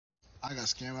I got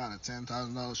scammed out of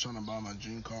 $10,000 trying to buy my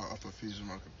dream car off of Fusion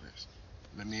Marketplace.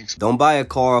 Let me explain. Don't buy a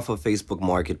car off of Facebook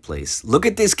Marketplace. Look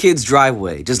at this kid's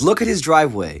driveway. Just look at his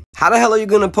driveway. How the hell are you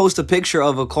gonna post a picture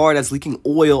of a car that's leaking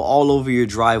oil all over your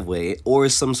driveway or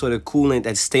some sort of coolant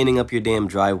that's staining up your damn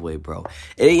driveway, bro?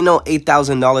 It ain't no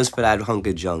 $8,000 for that hunk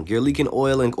of junk. You're leaking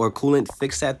oil or coolant.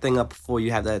 Fix that thing up before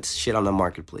you have that shit on the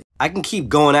marketplace. I can keep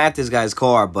going at this guy's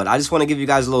car, but I just want to give you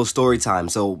guys a little story time.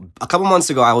 So a couple months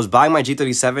ago, I was buying my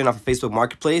G37 off of Facebook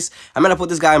Marketplace. I met up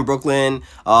with this guy in Brooklyn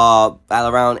at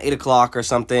around 8 o'clock or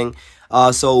something.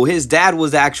 So his dad was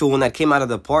the actual one that came out of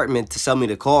the apartment to sell me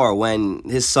the car when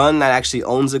his son that actually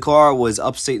owns the car was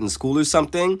upstate in school or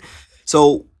something.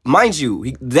 So mind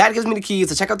you, dad gives me the keys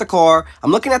to check out the car. I'm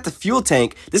looking at the fuel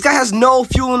tank. This guy has no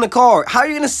fuel in the car. How are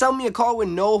you going to sell me a car with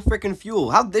no freaking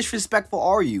fuel? How disrespectful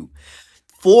are you?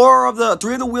 Three of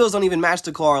the wheels don't even match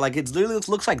the car. Like, it literally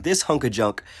looks like this hunk of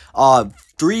junk.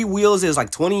 3 wheels is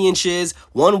like 20 inches.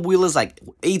 1 wheel is like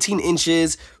 18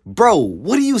 inches. Bro,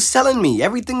 what are you selling me?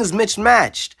 Everything is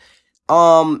mismatched.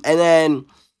 And then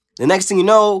the next thing you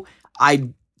know, I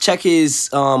check his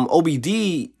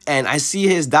OBD and I see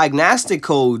his diagnostic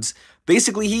codes.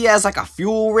 Basically, he has like a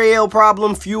fuel rail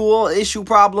problem, fuel issue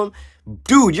problem.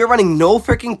 Dude, you're running no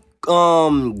freaking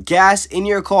gas in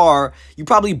your car. You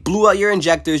probably blew out your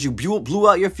injectors, you blew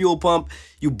out your fuel pump,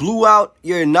 you blew out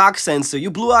your knock sensor,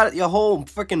 you blew out your whole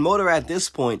freaking motor at this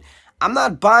point. I'm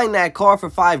not buying that car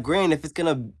for $5 grand if it's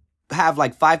gonna have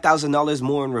like $5,000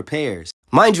 more in repairs.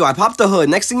 Mind you, I popped the hood.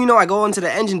 Next thing you know, I go into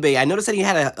the engine bay. I noticed that he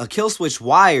had a kill switch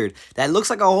wired that looks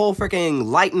like a whole freaking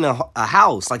light in a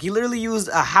house. Like, he literally used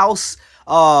a house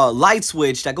light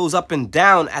switch that goes up and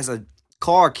down as a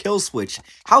car kill switch.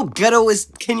 How ghetto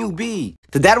can you be?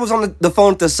 The dad was on the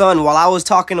phone with the son while I was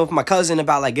talking with my cousin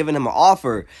about like giving him an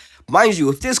offer. Mind you,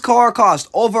 if this car cost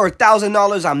over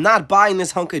 $1,000, I'm not buying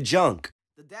this hunk of junk.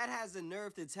 The dad has the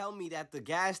nerve to tell me that the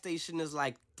gas station is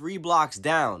like 3 blocks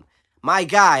down. My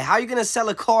guy, how are you gonna sell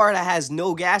a car that has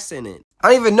no gas in it? I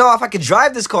don't even know if I could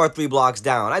drive this car 3 blocks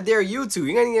down. I dare you to.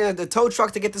 You're gonna need a tow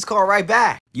truck to get this car right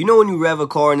back. You know when you rev a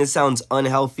car and it sounds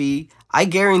unhealthy? I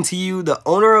guarantee you the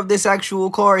owner of this actual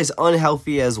car is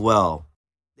unhealthy as well.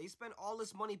 They spend all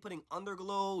this money putting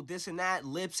underglow, this and that,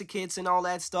 lipstick kits and all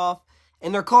that stuff,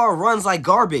 and their car runs like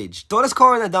garbage. Throw this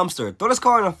car in the dumpster. Throw this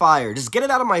car in a fire. Just get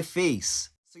it out of my face.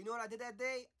 So you know what I did that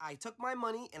day? I took my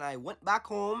money and I went back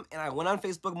home and I went on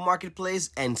Facebook Marketplace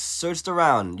and searched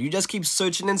around. You just keep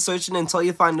searching and searching until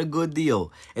you find a good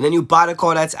deal. And then you buy the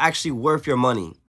car that's actually worth your money.